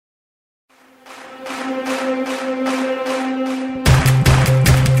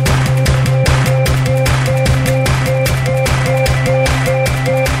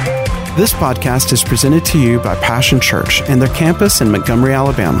This podcast is presented to you by Passion Church and their campus in Montgomery,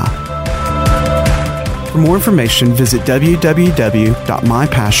 Alabama. For more information, visit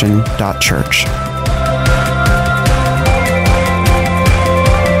www.mypassion.church.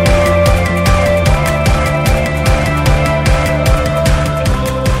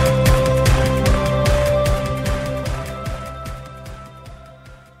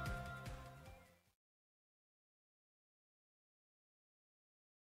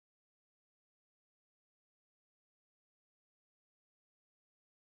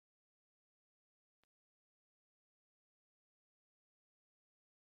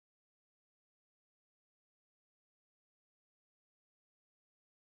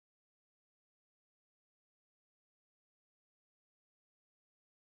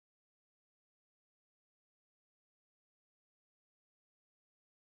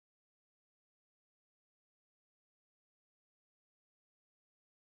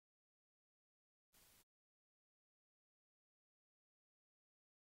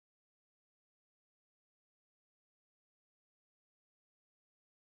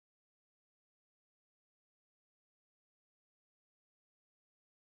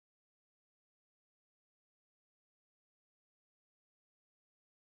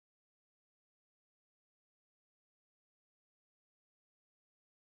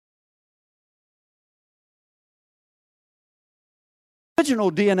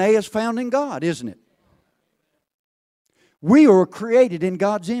 Original DNA is found in God, isn't it? We are created in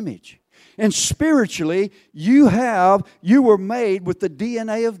God's image. And spiritually, you were made with the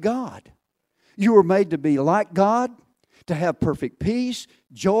DNA of God. You were made to be like God, to have perfect peace,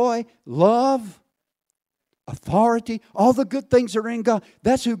 joy, love, authority, all the good things are in God.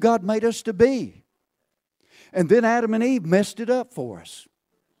 That's who God made us to be. And then Adam and Eve messed it up for us.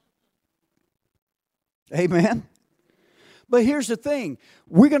 Amen. But here's the thing.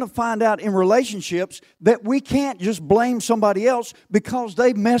 We're going to find out in relationships that we can't just blame somebody else because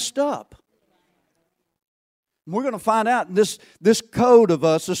they messed up. We're going to find out this code of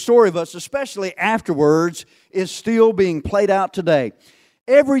us, the story of us, especially afterwards, is still being played out today.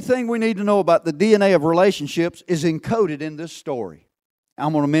 Everything we need to know about the DNA of relationships is encoded in this story.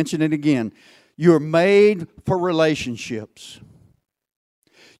 I'm going to mention it again. You're made for relationships.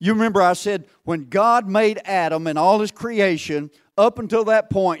 You remember I said when God made Adam and all His creation, up until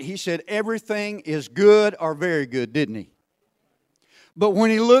that point, He said everything is good or very good, didn't He? But when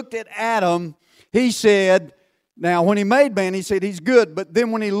He looked at Adam, He said, now when He made man, He said he's good. But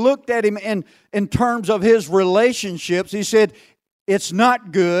then when He looked at him in terms of his relationships, He said it's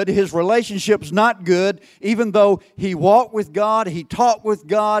not good. His relationship's not good. Even though he walked with God, he talked with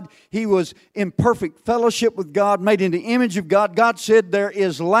God, he was in perfect fellowship with God, made in the image of God. God said there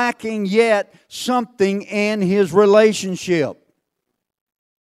is lacking yet something in his relationship.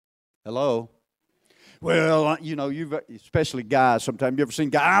 Hello? Well, you know, especially guys, sometimes you ever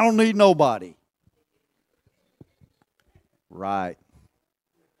seen guys, I don't need nobody. Right.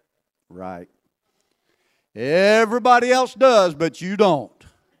 Right. Everybody else does, but you don't.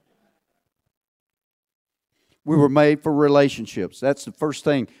 We were made for relationships. That's the first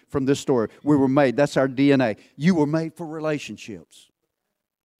thing from this story. We were made. That's our DNA. You were made for relationships.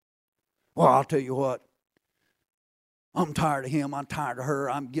 Well, I'll tell you what. I'm tired of him. I'm tired of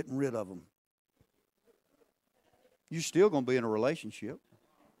her. I'm getting rid of them. You're still going to be in a relationship.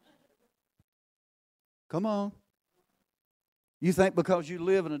 Come on. You think because you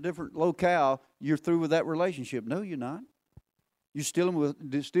live in a different locale, you're through with that relationship. No, you're not. You're still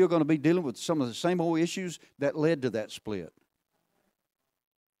going to be dealing with some of the same old issues that led to that split.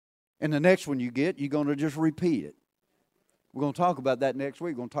 And the next one you get, you're going to just repeat it. We're going to talk about that next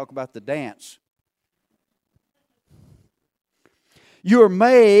week. We're going to talk about the dance. You're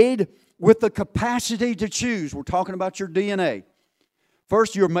made with the capacity to choose. We're talking about your DNA.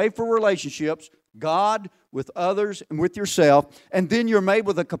 First, you're made for relationships. God, with others, and with yourself. And then you're made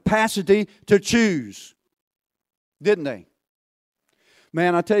with a capacity to choose. Didn't they?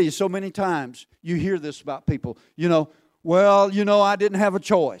 Man, I tell you, so many times you hear this about people. I didn't have a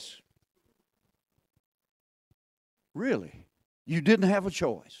choice. Really? You didn't have a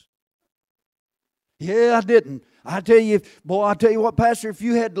choice? Yeah, I didn't. I tell you what, Pastor, if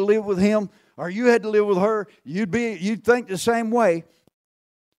you had to live with him or you had to live with her, you'd think the same way.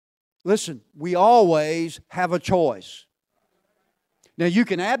 Listen, we always have a choice. Now, you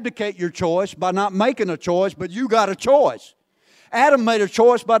can abdicate your choice by not making a choice, but you got a choice. Adam made a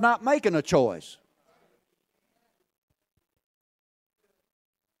choice by not making a choice.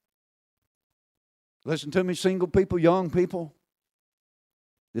 Listen to me, single people, young people.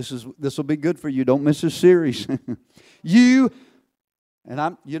 This will be good for you. Don't miss this series.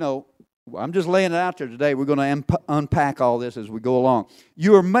 I'm just laying it out there today. We're going to unpack all this as we go along.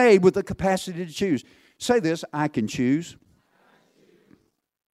 You are made with the capacity to choose. Say this, I can choose.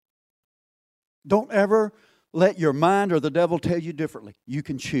 Don't ever let your mind or the devil tell you differently. You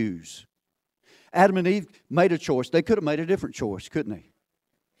can choose. Adam and Eve made a choice. They could have made a different choice, couldn't they?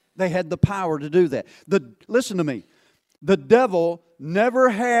 They had the power to do that. Listen to me. The devil never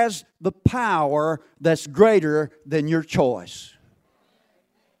has the power that's greater than your choice.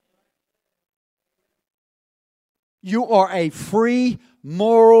 You are a free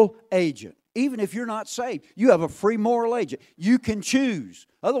moral agent. Even if you're not saved, you have a free moral agent. You can choose.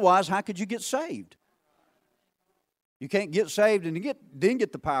 Otherwise, how could you get saved? You can't get saved and then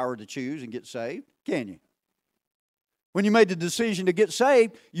get the power to choose and get saved, can you? When you made the decision to get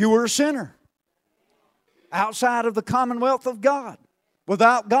saved, you were a sinner. Outside of the commonwealth of God.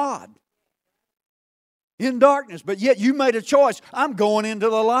 Without God. In darkness. But yet you made a choice. I'm going into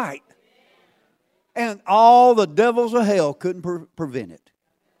the light. And all the devils of hell couldn't prevent it.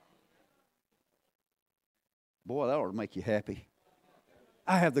 Boy, that ought to make you happy.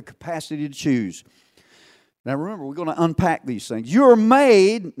 I have the capacity to choose. Now remember, we're going to unpack these things. You're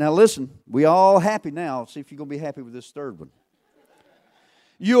made, now listen, we all happy now. See if you're going to be happy with this third one.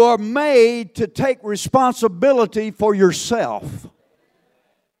 You are made to take responsibility for yourself.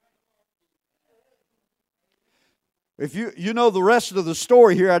 If you know the rest of the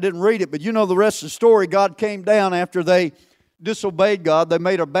story here, I didn't read it, but you know the rest of the story. God came down after they disobeyed God. They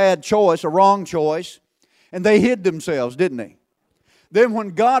made a bad choice, a wrong choice, and they hid themselves, didn't they? Then when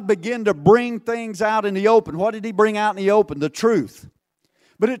God began to bring things out in the open, what did He bring out in the open? The truth.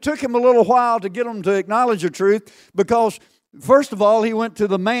 But it took Him a little while to get them to acknowledge the truth because, first of all, He went to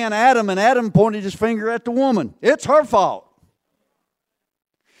the man Adam, and Adam pointed his finger at the woman. It's her fault.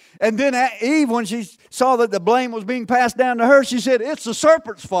 And then Eve, when she saw that the blame was being passed down to her, she said, it's the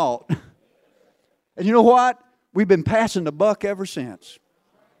serpent's fault. And you know what? We've been passing the buck ever since.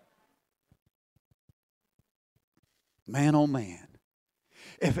 Man, oh man.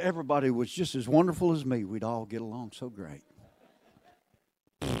 If everybody was just as wonderful as me, we'd all get along so great.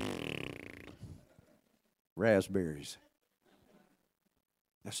 Raspberries.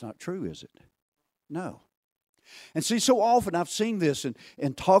 That's not true, is it? No. And see, so often I've seen this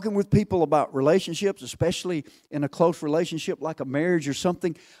in talking with people about relationships, especially in a close relationship like a marriage or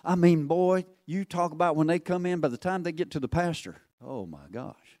something. I mean, boy, you talk about when they come in, by the time they get to the pastor, oh my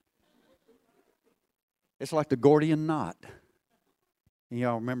gosh. It's like the Gordian knot.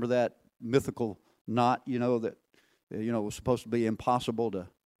 Y'all remember that mythical knot, that was supposed to be impossible to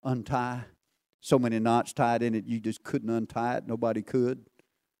untie? So many knots tied in it, you just couldn't untie it. Nobody could.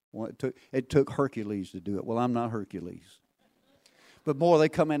 Well, it took Hercules to do it. Well, I'm not Hercules. But boy, they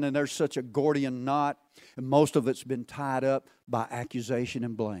come in and there's such a Gordian knot, and most of it's been tied up by accusation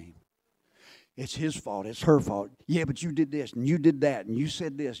and blame. It's his fault. It's her fault. Yeah, but you did this, and you did that, and you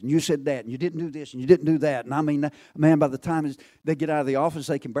said this, and you said that, and you didn't do this, and you didn't do that. And I mean, man, by the time they get out of the office,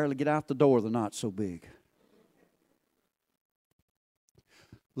 they can barely get out the door. The knot's so big.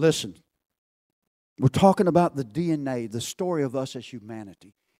 Listen, we're talking about the DNA, the story of us as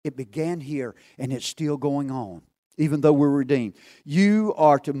humanity. It began here, and it's still going on, even though we're redeemed. You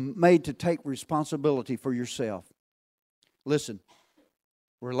are made to take responsibility for yourself. Listen.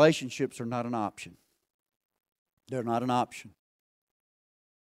 Relationships are not an option. They're not an option.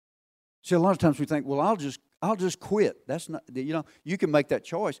 See, a lot of times we think, well, I'll just quit. That's not, you can make that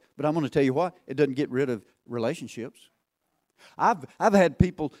choice, but I'm going to tell you what, it doesn't get rid of relationships. I've had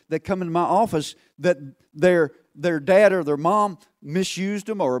people that come into my office that their dad or their mom misused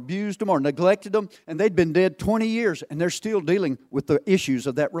them or abused them or neglected them, and they'd been dead 20 years, and they're still dealing with the issues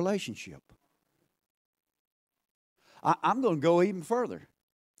of that relationship. I'm going to go even further.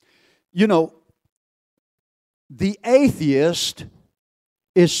 The atheist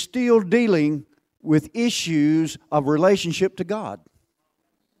is still dealing with issues of relationship to God,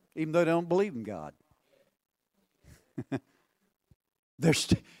 even though they don't believe in God.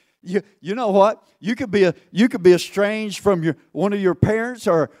 You know what? You could be estranged from one of your parents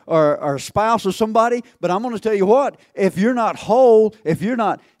or a spouse or somebody, but I'm going to tell you what, if you're not whole, if you're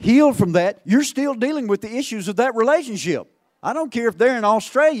not healed from that, you're still dealing with the issues of that relationship. I don't care if they're in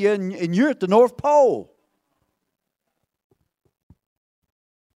Australia and you're at the North Pole.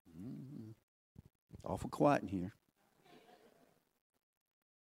 Awful quiet in here.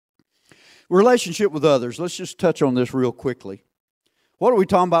 Relationship with others. Let's just touch on this real quickly. What are we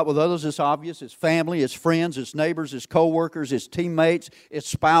talking about with others? It's obvious. It's family, it's friends, it's neighbors, it's co-workers, it's teammates, it's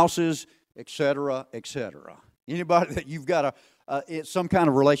spouses, etc., etc. Anybody that you've got it's some kind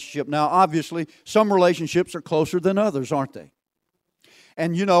of relationship. Now, obviously, some relationships are closer than others, aren't they?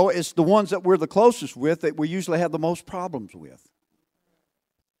 And you know, it's the ones that we're the closest with that we usually have the most problems with.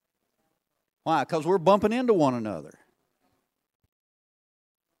 Why? Because we're bumping into one another.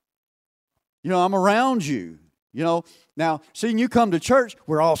 You know, I'm around you. You know, now, seeing you come to church,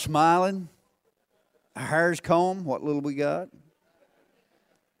 we're all smiling. Our hair's combed. What little we got?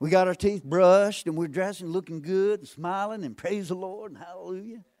 We got our teeth brushed, and we're dressing, looking good, and smiling, and praise the Lord, and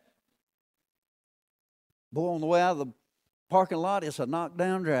hallelujah. Boy, on the way out of the parking lot, it's a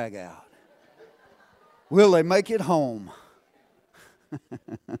knockdown, drag out. Will they make it home?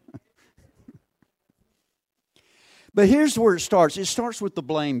 But here's where it starts. It starts with the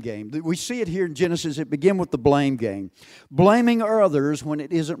blame game. We see it here in Genesis. It begins with the blame game. Blaming others when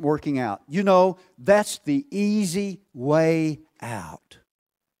it isn't working out. You know, that's the easy way out.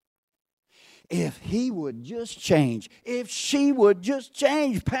 If he would just change, if she would just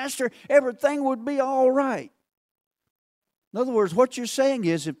change, Pastor, everything would be all right. In other words, what you're saying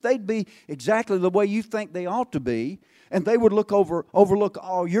is if they'd be exactly the way you think they ought to be, and they would overlook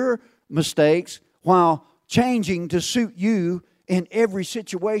all your mistakes while changing to suit you in every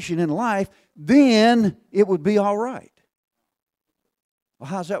situation in life, then it would be all right. Well,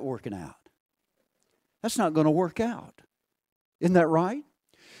 how's that working out? That's not going to work out. Isn't that right?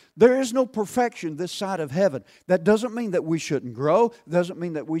 There is no perfection this side of heaven. That doesn't mean that we shouldn't grow. Doesn't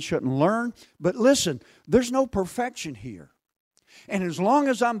mean that we shouldn't learn. But listen, there's no perfection here. And as long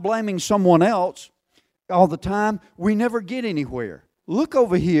as I'm blaming someone else all the time, we never get anywhere. Look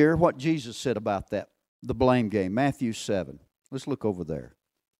over here what Jesus said about that, the blame game, Matthew 7. Let's look over there.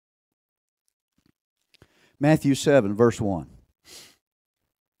 Matthew 7, verse 1.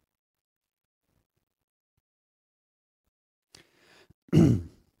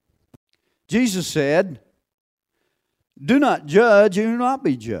 Jesus said, "Do not judge, and do not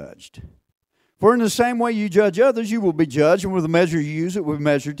be judged. For in the same way you judge others, you will be judged, and with the measure you use, it will be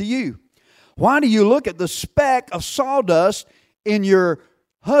measured to you. Why do you look at the speck of sawdust in your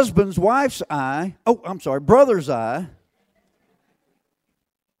brother's eye?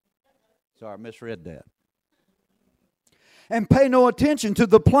 Sorry, I misread that. And pay no attention to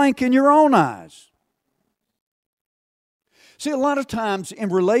the plank in your own eyes." See, a lot of times in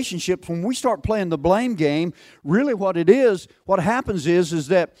relationships, when we start playing the blame game, really what happens is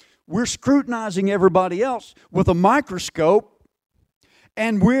that we're scrutinizing everybody else with a microscope,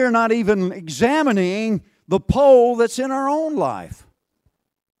 and we're not even examining the pole that's in our own life.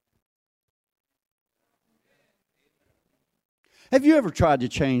 Have you ever tried to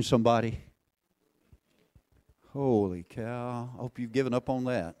change somebody? Holy cow, I hope you've given up on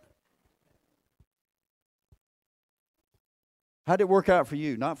that. How did it work out for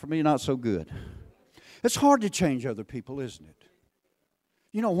you? Not for me, not so good. It's hard to change other people, isn't it?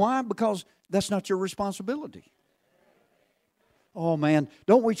 You know why? Because that's not your responsibility. Oh man,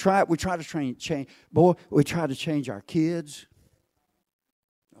 don't we try it? We try to change. Boy, we try to change our kids.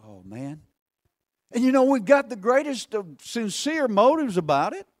 Oh man. And you know, we've got the greatest of sincere motives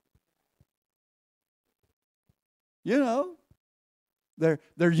about it. You know, they're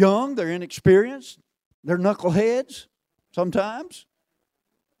young, they're inexperienced, they're knuckleheads sometimes.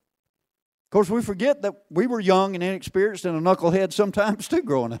 Of course, we forget that we were young and inexperienced and a knucklehead sometimes too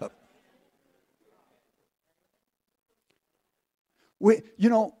growing up.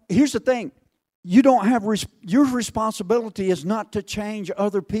 Here's the thing. You don't have your responsibility is not to change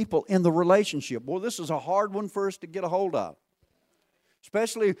other people in the relationship. Boy, this is a hard one for us to get a hold of,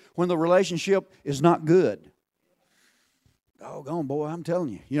 especially when the relationship is not good. Doggone, boy, I'm telling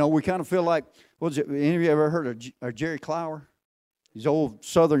you. You know, we kind of feel like, any of you ever heard of Jerry Clower? He's an old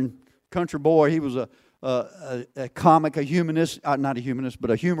southern country boy. He was a comic, a humanist, not a humanist,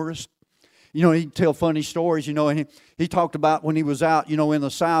 but a humorist. You know, he'd tell funny stories, you know, and he talked about when he was out, you know, in the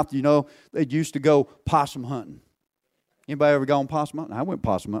South, you know, they used to go possum hunting. Anybody ever gone possum hunting? I went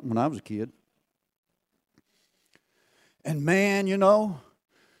possum hunting when I was a kid. And man, you know,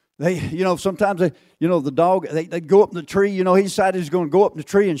 sometimes the dog, they'd go up in the tree, you know, he decided he was going to go up in the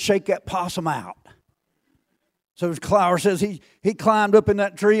tree and shake that possum out. So as Clower says, he climbed up in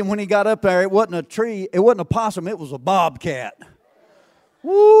that tree, and when he got up there, it wasn't a tree, it wasn't a possum, it was a bobcat.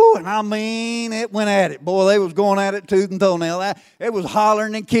 Woo, and I mean, it went at it. Boy, they was going at it tooth and toenail. It was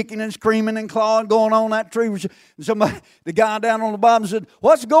hollering and kicking and screaming and clawing going on that tree. The guy down on the bottom said,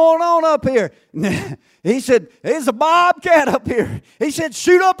 "What's going on up here?" He said, "There's a bobcat up here." He said,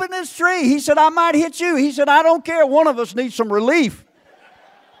 "Shoot up in this tree." He said, "I might hit you." He said, "I don't care. One of us needs some relief."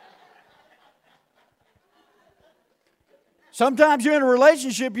 Sometimes you're in a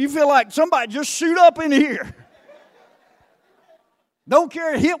relationship, you feel like somebody just shoot up in here. Don't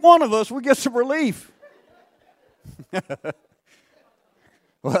care, hit one of us, we get some relief.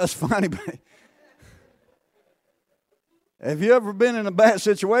 Well, that's funny, but have you ever been in a bad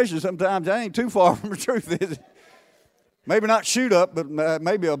situation? Sometimes that ain't too far from the truth, is it? Maybe not shoot up, but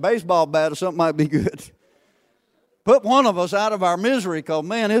maybe a baseball bat or something might be good. Put one of us out of our misery because,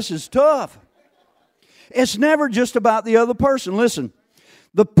 man, this is tough. It's never just about the other person. Listen,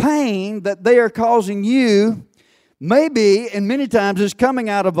 the pain that they are causing you maybe, and many times, is coming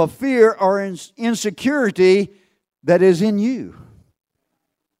out of a fear or insecurity that is in you.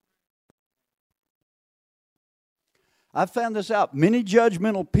 I've found this out. Many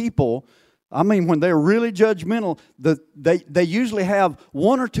judgmental people, when they're really judgmental, they usually have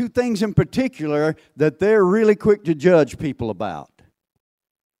one or two things in particular that they're really quick to judge people about.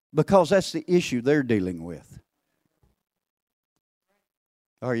 Because that's the issue they're dealing with.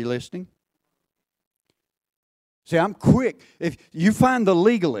 Are you listening? See, I'm quick. If you find the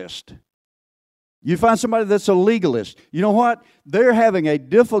legalist, you find somebody that's a legalist, you know what? They're having a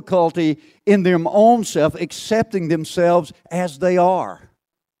difficulty in their own self accepting themselves as they are.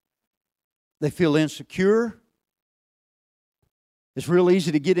 They feel insecure. It's real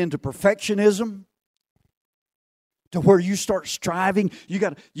easy to get into perfectionism, to where you start striving.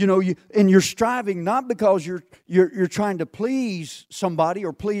 And you're striving not because you're trying to please somebody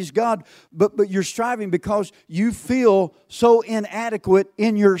or please God, but you're striving because you feel so inadequate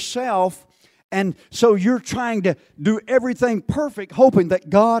in yourself, and so you're trying to do everything perfect, hoping that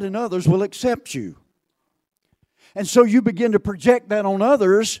God and others will accept you. And so you begin to project that on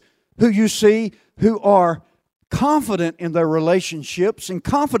others who you see who are confident in their relationships and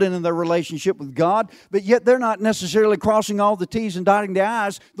confident in their relationship with God, but yet they're not necessarily crossing all the T's and dotting the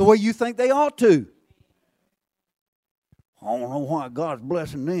I's the way you think they ought to. I don't know why God's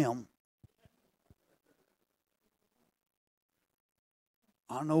blessing them.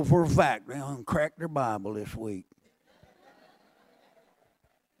 I know for a fact they done cracked their Bible this week.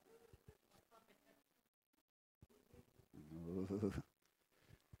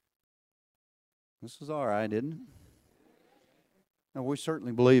 This is all right, isn't it? Now, we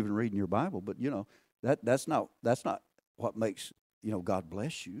certainly believe in reading your Bible, but that's not what makes God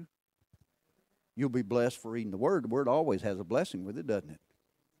bless you. You'll be blessed for reading the Word. The Word always has a blessing with it, doesn't it?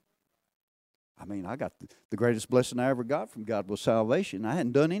 I got the greatest blessing I ever got from God was salvation. I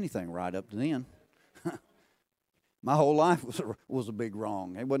hadn't done anything right up to then. My whole life was a big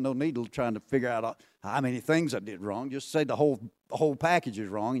wrong. There wasn't no need to trying to figure out how many things I did wrong. Just say the whole package is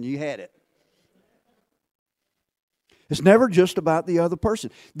wrong, and you had it. It's never just about the other person.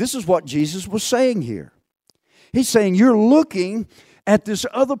 This is what Jesus was saying here. He's saying you're looking at this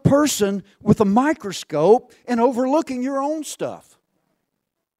other person with a microscope and overlooking your own stuff.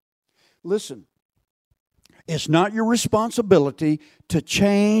 Listen, it's not your responsibility to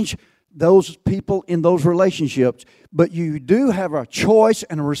change those people in those relationships, but you do have a choice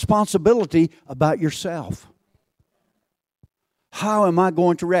and a responsibility about yourself. How am I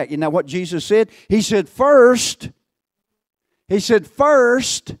going to react? You know what Jesus said? He said first,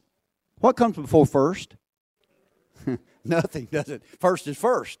 what comes before first? Nothing, does it? First is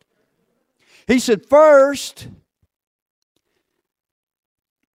first. He said first,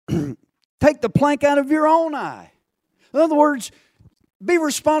 take the plank out of your own eye. In other words, be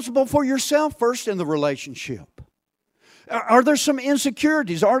responsible for yourself first in the relationship. Are there some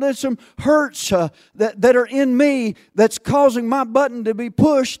insecurities? Are there some hurts that are in me that's causing my button to be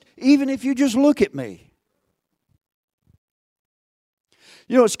pushed even if you just look at me?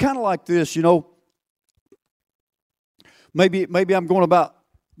 It's kind of like this, Maybe I'm going about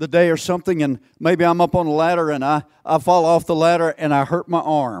the day or something, and maybe I'm up on a ladder and I fall off the ladder and I hurt my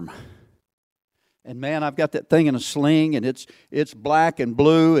arm. And man, I've got that thing in a sling, and it's black and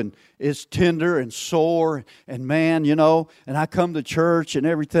blue, and it's tender and sore, and man, and I come to church and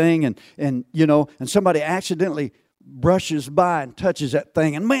everything, and somebody accidentally brushes by and touches that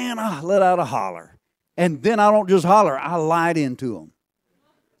thing, and man, I let out a holler. And then I don't just holler, I light into them.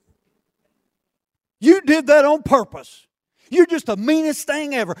 You did that on purpose. You're just the meanest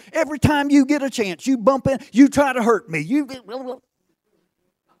thing ever. Every time you get a chance, you bump in, you try to hurt me.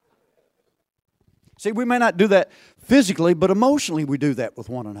 See, we may not do that physically, but emotionally we do that with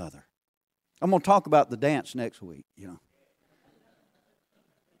one another. I'm going to talk about the dance next week,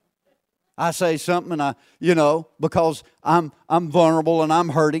 I say something and because I'm vulnerable and I'm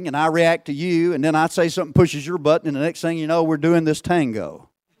hurting and I react to you, and then I say something pushes your button, and the next thing you know, we're doing this tango.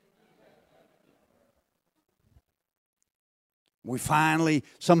 We finally,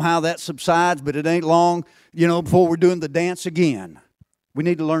 somehow that subsides, but it ain't long, before we're doing the dance again. We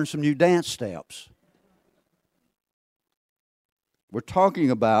need to learn some new dance steps. We're talking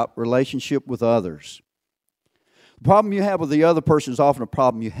about relationship with others. The problem you have with the other person is often a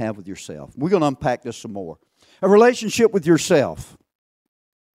problem you have with yourself. We're going to unpack this some more. A relationship with yourself.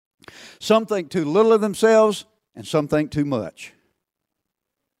 Some think too little of themselves, and some think too much.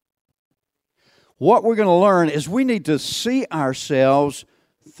 What we're going to learn is we need to see ourselves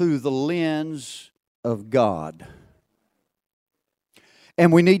through the lens of God.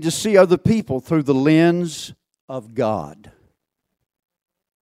 And we need to see other people through the lens of God.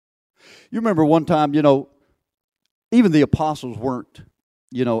 You remember one time, even the apostles weren't,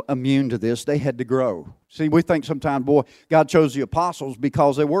 immune to this. They had to grow. See, we think sometimes, boy, God chose the apostles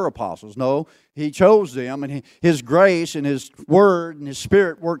because they were apostles. No, He chose them, and His grace and His Word and His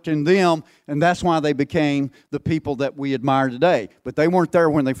Spirit worked in them, and that's why they became the people that we admire today. But they weren't there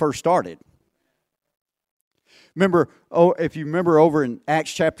when they first started. Remember, if you remember over in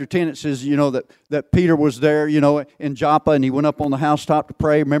Acts chapter 10, it says, that Peter was there, in Joppa, and he went up on the housetop to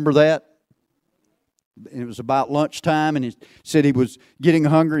pray. Remember that? It was about lunchtime, and he said he was getting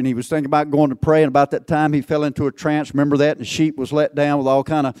hungry, and he was thinking about going to pray, and about that time he fell into a trance. Remember that? And the sheep was let down with all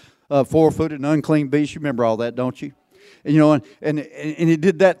kind of four-footed and unclean beasts. You remember all that, don't you? And, and he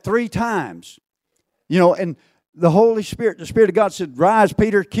did that 3 times. And the Holy Spirit, the Spirit of God said, "Rise,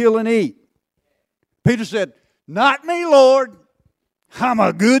 Peter, kill and eat." Peter said, "Not me, Lord. I'm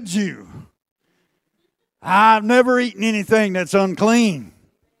a good Jew. I've never eaten anything that's unclean."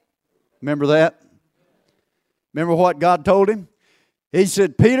 Remember that? Remember what God told him? He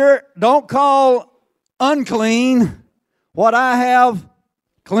said, "Peter, don't call unclean what I have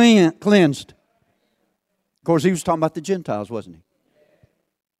cleansed." Of course, he was talking about the Gentiles, wasn't he?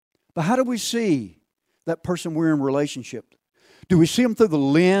 But how do we see that person we're in relationship? Do we see them through the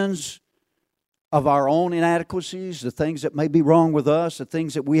lens of our own inadequacies, the things that may be wrong with us, the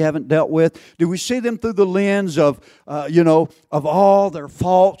things that we haven't dealt with? Do we see them through the lens of all their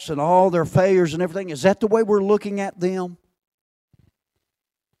faults and all their failures and everything? Is that the way we're looking at them?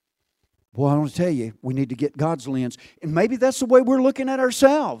 Well, I want to tell you, we need to get God's lens. And maybe that's the way we're looking at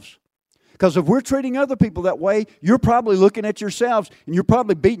ourselves. Because if we're treating other people that way, you're probably looking at yourselves, and you're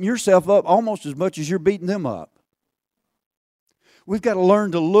probably beating yourself up almost as much as you're beating them up. We've got to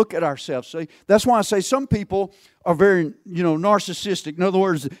learn to look at ourselves. See, that's why I say some people are very, narcissistic. In other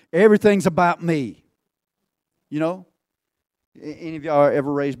words, everything's about me. Any of y'all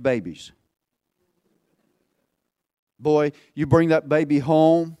ever raised babies? Boy, you bring that baby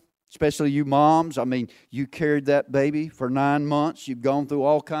home, especially you moms. I mean, you carried that baby for 9 months. You've gone through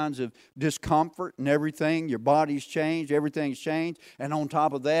all kinds of discomfort and everything. Your body's changed. Everything's changed. And on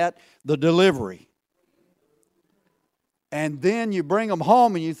top of that, the delivery. And then you bring them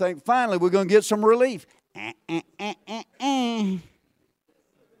home and you think, finally, we're going to get some relief.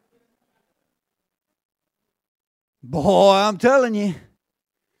 Boy, I'm telling you,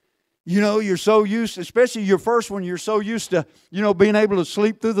 you're so used, especially your first one, you're so used to, being able to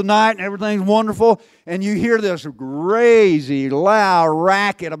sleep through the night and everything's wonderful. And you hear this crazy, loud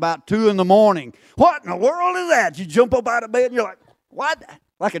racket about 2 in the morning. What in the world is that? You jump up out of bed and you're like, what?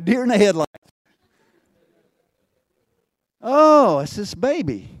 Like a deer in the headlights. Oh, it's this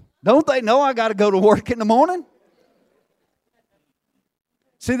baby. Don't they know I got to go to work in the morning?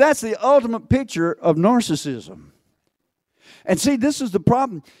 See, that's the ultimate picture of narcissism. And see, this is the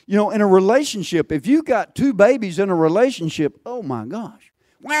problem. In a relationship, if you got 2 babies in a relationship, oh my gosh.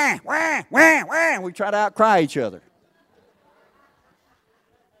 Wah, wah, wah, wah. We try to outcry each other.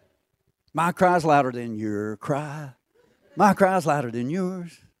 My cry's louder than your cry. My cry's louder than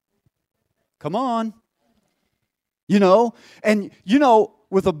yours. Come on. And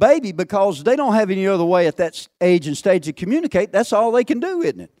with a baby, because they don't have any other way at that age and stage to communicate, that's all they can do,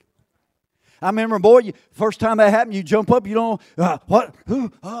 isn't it? I remember, boy, first time that happened, you jump up, you don't know, what? You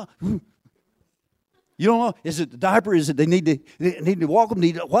don't know, is it the diaper? Is it they need to walk them?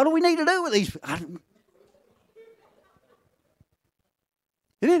 What do we need to do with these?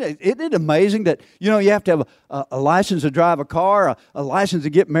 Isn't it amazing that, you have to have a license to drive a car, a license to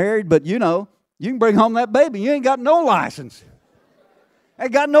get married, but, you can bring home that baby. You ain't got no license.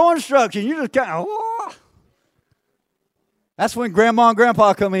 Ain't got no instruction. You just kind of, oh. That's when Grandma and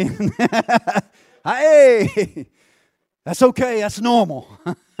Grandpa come in. Hey, that's okay. That's normal.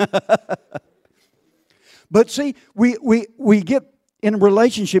 But see, we get in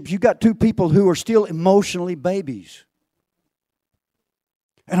relationships, you got 2 people who are still emotionally babies.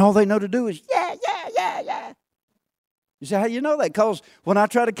 And all they know to do is, yeah. You say, how you know that? Because when I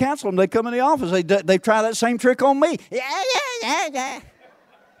try to counsel them, they come in the office. They try that same trick on me. Yeah.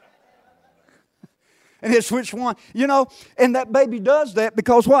 And it's which one, and that baby does that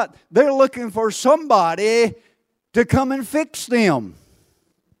because what? They're looking for somebody to come and fix them.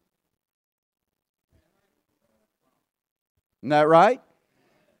 Isn't that right?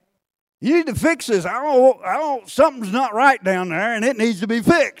 You need to fix this. Something's not right down there, and it needs to be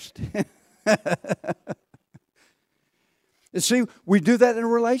fixed. And see, we do that in a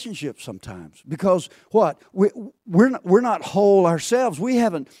relationship sometimes because what? We're not whole ourselves. We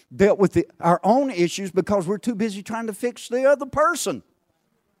haven't dealt with our own issues because we're too busy trying to fix the other person.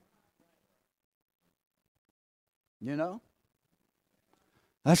 You know?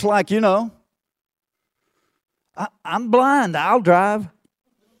 That's like, I'm blind. I'll drive.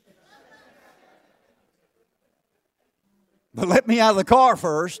 But let me out of the car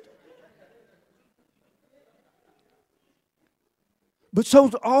first. But so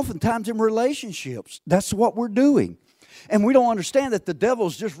oftentimes in relationships, that's what we're doing. And we don't understand that the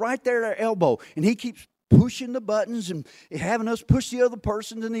devil's just right there at our elbow. And he keeps pushing the buttons and having us push the other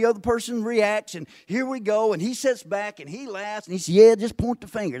person, and the other person reacts. And here we go. And he sits back and he laughs and he says, yeah, just point the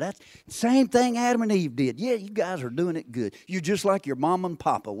finger. That's the same thing Adam and Eve did. Yeah, you guys are doing it good. You're just like your mom and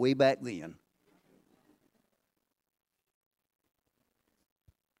papa way back then.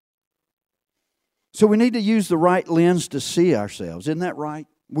 So we need to use the right lens to see ourselves. Isn't that right?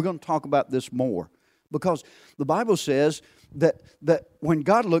 We're going to talk about this more. Because the Bible says that when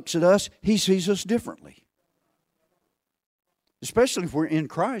God looks at us, He sees us differently. Especially if we're in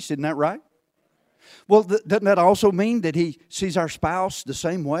Christ. Isn't that right? Well, doesn't that also mean that He sees our spouse the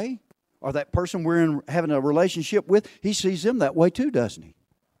same way? Or that person we're having a relationship with, He sees them that way too, doesn't He?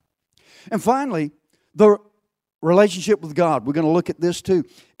 And finally, the relationship with God. We're going to look at this too.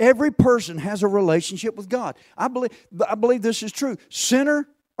 Every person has a relationship with God. I believe this is true. Sinner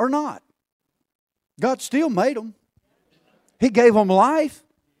or not. God still made them. He gave them life.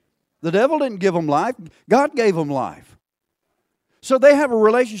 The devil didn't give them life. God gave them life. So they have a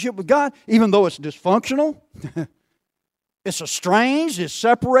relationship with God, even though it's dysfunctional. It's estranged. It's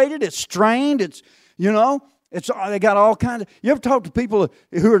separated. It's strained. It's, they got all kinds of. You ever talk to people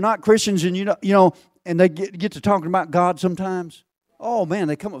who are not Christians and and they get to talking about God sometimes? Oh, man,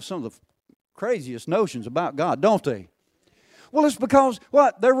 they come up with some of the craziest notions about God, don't they? Well, it's because,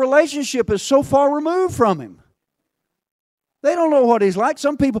 their relationship is so far removed from Him. They don't know what He's like.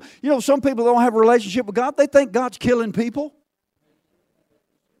 Some people don't have a relationship with God. They think God's killing people.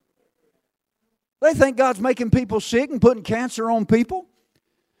 They think God's making people sick and putting cancer on people.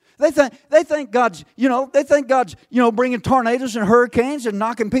 They think God's bringing tornadoes and hurricanes and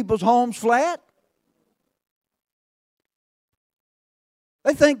knocking people's homes flat.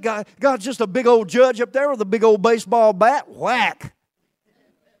 They think God's just a big old judge up there with a big old baseball bat. Whack.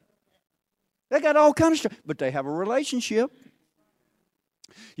 They got all kinds of stuff, but they have a relationship.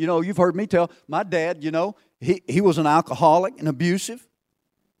 You've heard me tell my dad, he was an alcoholic and abusive.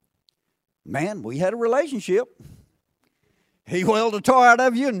 Man, we had a relationship. He wailed the tar out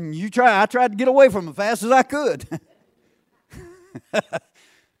of you, and I tried to get away from him as fast as I could.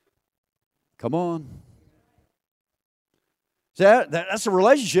 Come on. That's a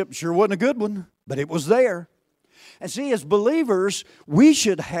relationship. Sure wasn't a good one, but it was there. And see, as believers, we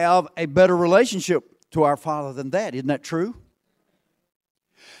should have a better relationship to our Father than that. Isn't that true?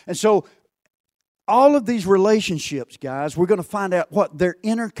 And so, all of these relationships, guys, we're going to find out what they're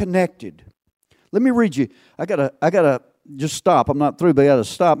interconnected. Let me read you. I gotta just stop. I'm not through, but I gotta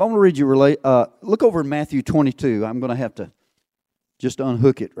stop. I'm going to read you. Look over in Matthew 22. I'm going to have to just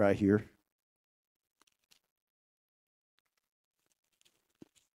unhook it right here.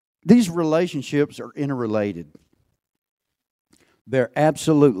 These relationships are interrelated. They're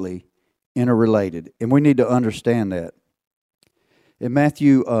absolutely interrelated, and we need to understand that. In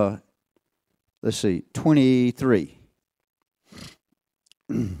Matthew, 23.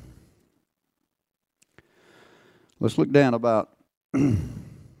 Let's look down about.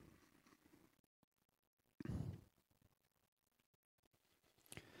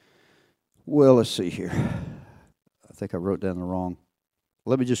 Well, let's see here. I think I wrote down the wrong.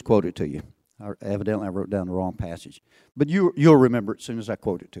 Let me just quote it to you. Evidently, I wrote down the wrong passage. But you'll remember it as soon as I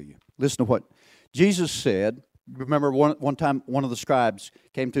quote it to you. Listen to what Jesus said. Remember one time one of the scribes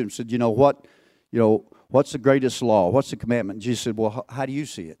came to him and said, what's the greatest law? What's the commandment? And Jesus said, well, how do you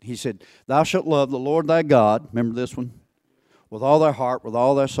see it? He said, thou shalt love the Lord thy God, remember this one? With all thy heart, with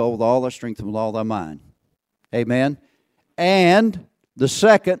all thy soul, with all thy strength, and with all thy mind. Amen? And the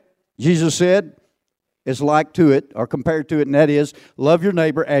second, Jesus said, is like to it, or compared to it, and that is, love your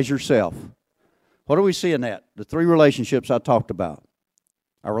neighbor as yourself. What do we see in that? The three relationships I talked about.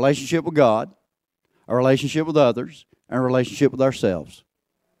 Our relationship with God, our relationship with others, and our relationship with ourselves.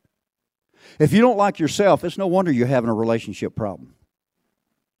 If you don't like yourself, it's no wonder you're having a relationship problem.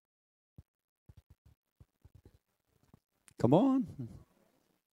 Come on.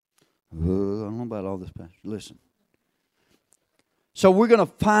 I don't know about all this, Pastor. Listen. So we're going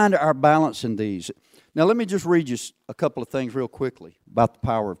to find our balance in these. Now let me just read you a couple of things real quickly about the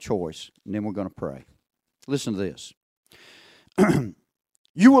power of choice, and then we're going to pray. Listen to this.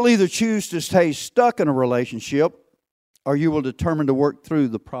 You will either choose to stay stuck in a relationship, or you will determine to work through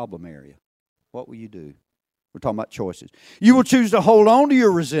the problem area. What will you do? We're talking about choices. You will choose to hold on to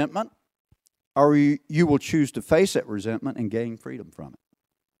your resentment, or you will choose to face that resentment and gain freedom from it.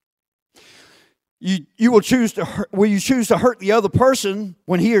 You will choose to will you choose to hurt the other person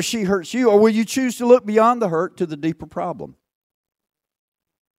when he or she hurts you, or will you choose to look beyond the hurt to the deeper problem?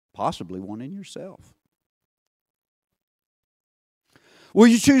 Possibly one in yourself. Will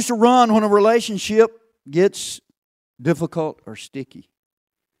you choose to run when a relationship gets difficult or sticky?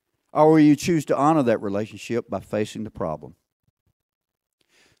 Or will you choose to honor that relationship by facing the problem?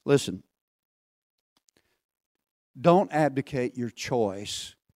 Listen, don't abdicate your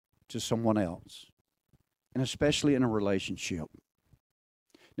choice to someone else, and especially in a relationship.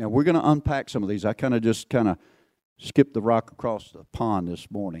 Now, we're going to unpack some of these. I kind of skipped the rock across the pond this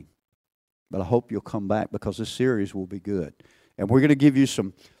morning, but I hope you'll come back because this series will be good. And we're going to give you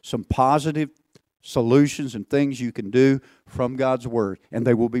some positive solutions and things you can do from God's Word, and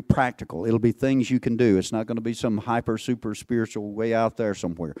they will be practical. It'll be things you can do. It's not going to be some super spiritual way out there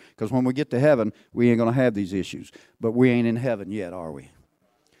somewhere, because when we get to heaven, we ain't going to have these issues. But we ain't in heaven yet, are we?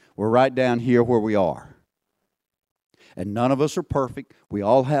 We're right down here where we are. And none of us are perfect. We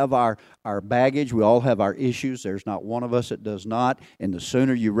all have our baggage. We all have our issues. There's not one of us that does not. And the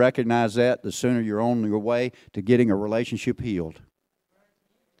sooner you recognize that, the sooner you're on your way to getting a relationship healed.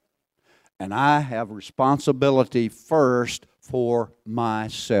 And I have responsibility first for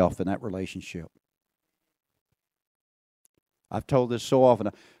myself in that relationship. I've told this so often,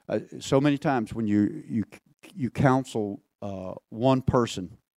 so many times when you counsel one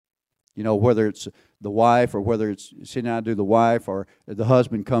person, you know, whether it's the wife or whether it's sitting down to do the wife or the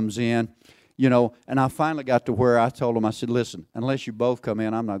husband comes in, you know, and I finally got to where I told them, I said, listen, unless you both come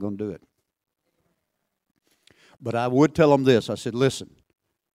in, I'm not going to do it. But I would tell them this. I said, listen.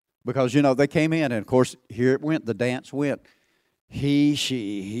 Because, you know, they came in, and, of course, here it went. The dance went. He,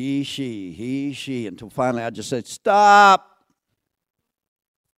 she, until finally I just said, stop.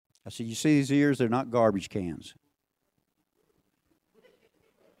 I said, you see these ears? They're not garbage cans.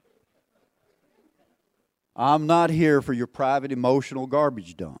 I'm not here for your private emotional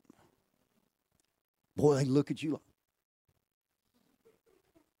garbage dump. Boy, they look at you like.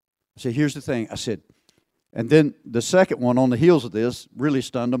 I said, here's the thing. I said, and then the second one on the heels of this really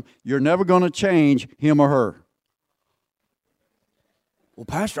stunned them. You're never going to change him or her. Well,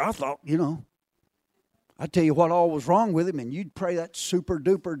 Pastor, I thought, you know, I'd tell you what all was wrong with him, and you'd pray that super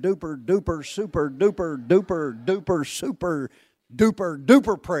duper duper duper super duper duper duper super duper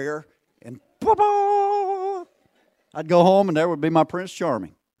duper prayer, and I'd go home, and there would be my Prince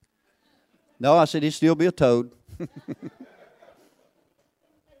Charming. No, I said he'd still be a toad.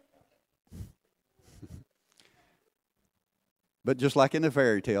 But just like in the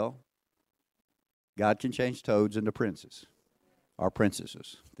fairy tale, God can change toads into princes, or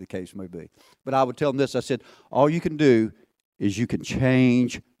princesses, the case may be. But I would tell them this. I said, all you can do is you can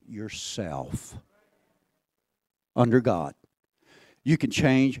change yourself under God. You can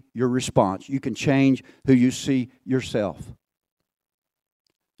change your response. You can change who you see yourself.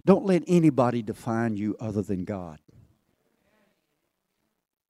 Don't let anybody define you other than God.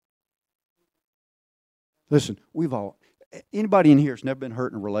 Listen, anybody in here has never been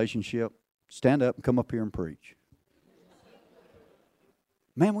hurt in a relationship, stand up and come up here and preach.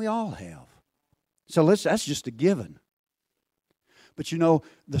 Man, we all have. So that's just a given. But you know,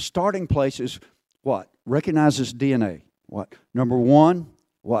 the starting place is what? Recognize this DNA. What? Number one,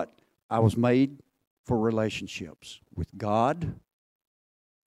 what? I was made for relationships with God,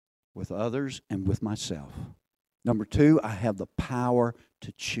 with others, and with myself. Number two, I have the power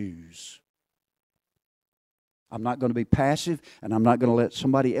to choose. I'm not going to be passive, and I'm not going to let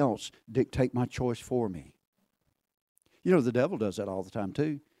somebody else dictate my choice for me. You know, the devil does that all the time,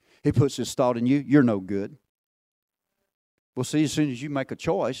 too. He puts this thought in you, you're no good. Well, see, as soon as you make a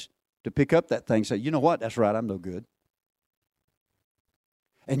choice to pick up that thing, say, you know what, that's right, I'm no good.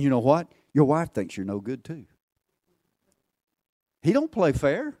 And you know what? Your wife thinks you're no good, too. He don't play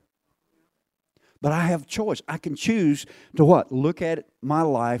fair. But I have a choice. I can choose to what? Look at my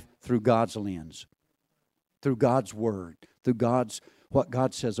life through God's lens, through God's Word, through what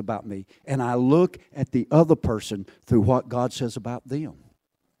God says about me. And I look at the other person through what God says about them.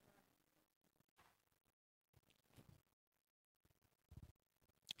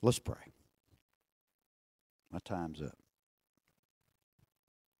 Let's pray. My time's up.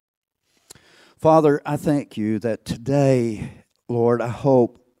 Father, I thank you that today Lord, I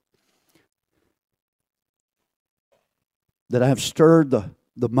hope that I have stirred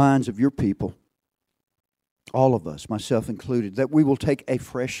the minds of your people, all of us, myself included, that we will take a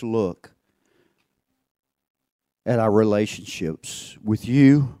fresh look at our relationships with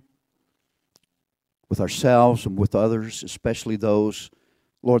you, with ourselves, and with others, especially those,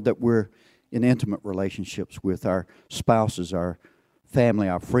 Lord, that we're in intimate relationships with, our spouses, our family,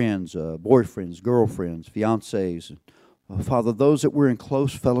 our friends, boyfriends, girlfriends, fiancés. Father, those that we're in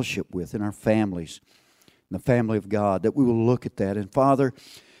close fellowship with in our families, in the family of God, that we will look at that. And Father,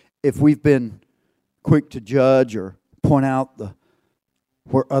 if we've been quick to judge or point out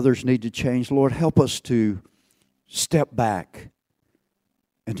where others need to change, Lord, help us to step back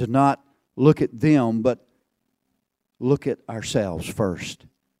and to not look at them, but look at ourselves first.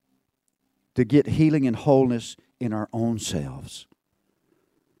 To get healing and wholeness in our own selves.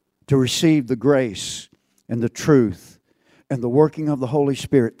 To receive the grace and the truth and the working of the Holy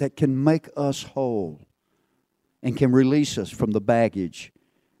Spirit that can make us whole and can release us from the baggage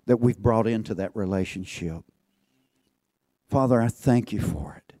that we've brought into that relationship. Father, I thank you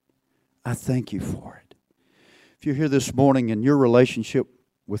for it. I thank you for it. If you're here this morning in your relationship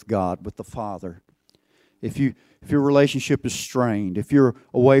with God, with the Father, if your relationship is strained, if you're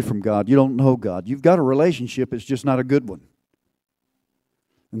away from God, you don't know God, you've got a relationship, it's just not a good one.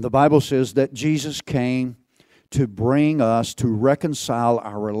 And the Bible says that Jesus came to bring us, to reconcile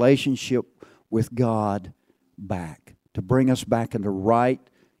our relationship with God back, to bring us back into right,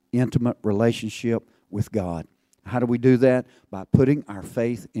 intimate relationship with God. How do we do that? By putting our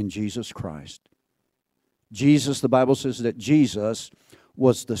faith in Jesus Christ. Jesus, the Bible says that Jesus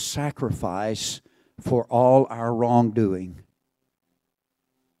was the sacrifice for all our wrongdoing.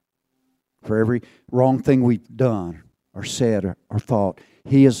 For every wrong thing we've done or said or thought,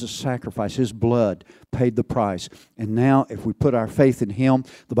 He is the sacrifice. His blood paid the price. And now if we put our faith in Him,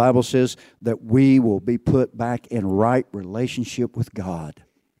 the Bible says that we will be put back in right relationship with God.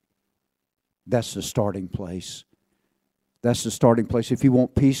 That's the starting place. That's the starting place. If you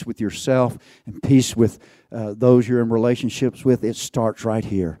want peace with yourself and peace with those you're in relationships with, it starts right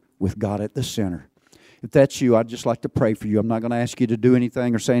here with God at the center. If that's you, I'd just like to pray for you. I'm not going to ask you to do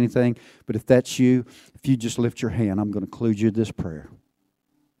anything or say anything, but if that's you, if you just lift your hand, I'm going to include you in this prayer.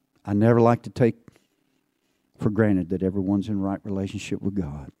 I never like to take for granted that everyone's in right relationship with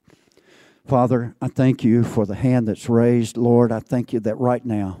God. Father, I thank you for the hand that's raised. Lord, I thank you that right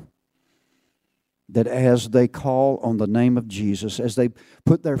now, that as they call on the name of Jesus, as they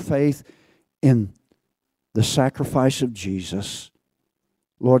put their faith in the sacrifice of Jesus,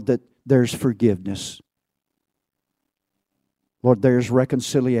 Lord, that there's forgiveness. Lord, there's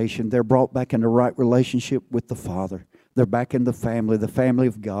reconciliation. They're brought back into right relationship with the Father. They're back in the family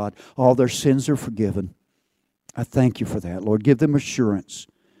of God. All their sins are forgiven. I thank you for that, Lord. Give them assurance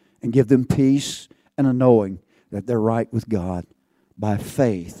and give them peace and a knowing that they're right with God by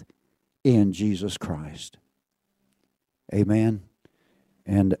faith in Jesus Christ. Amen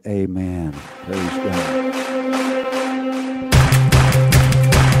and amen. Praise God.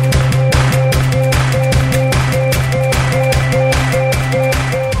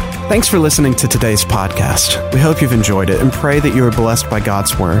 Thanks for listening to today's podcast. We hope you've enjoyed it and pray that you are blessed by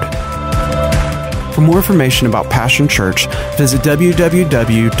God's Word. For more information about Passion Church, visit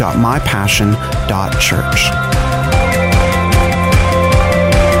www.mypassion.church.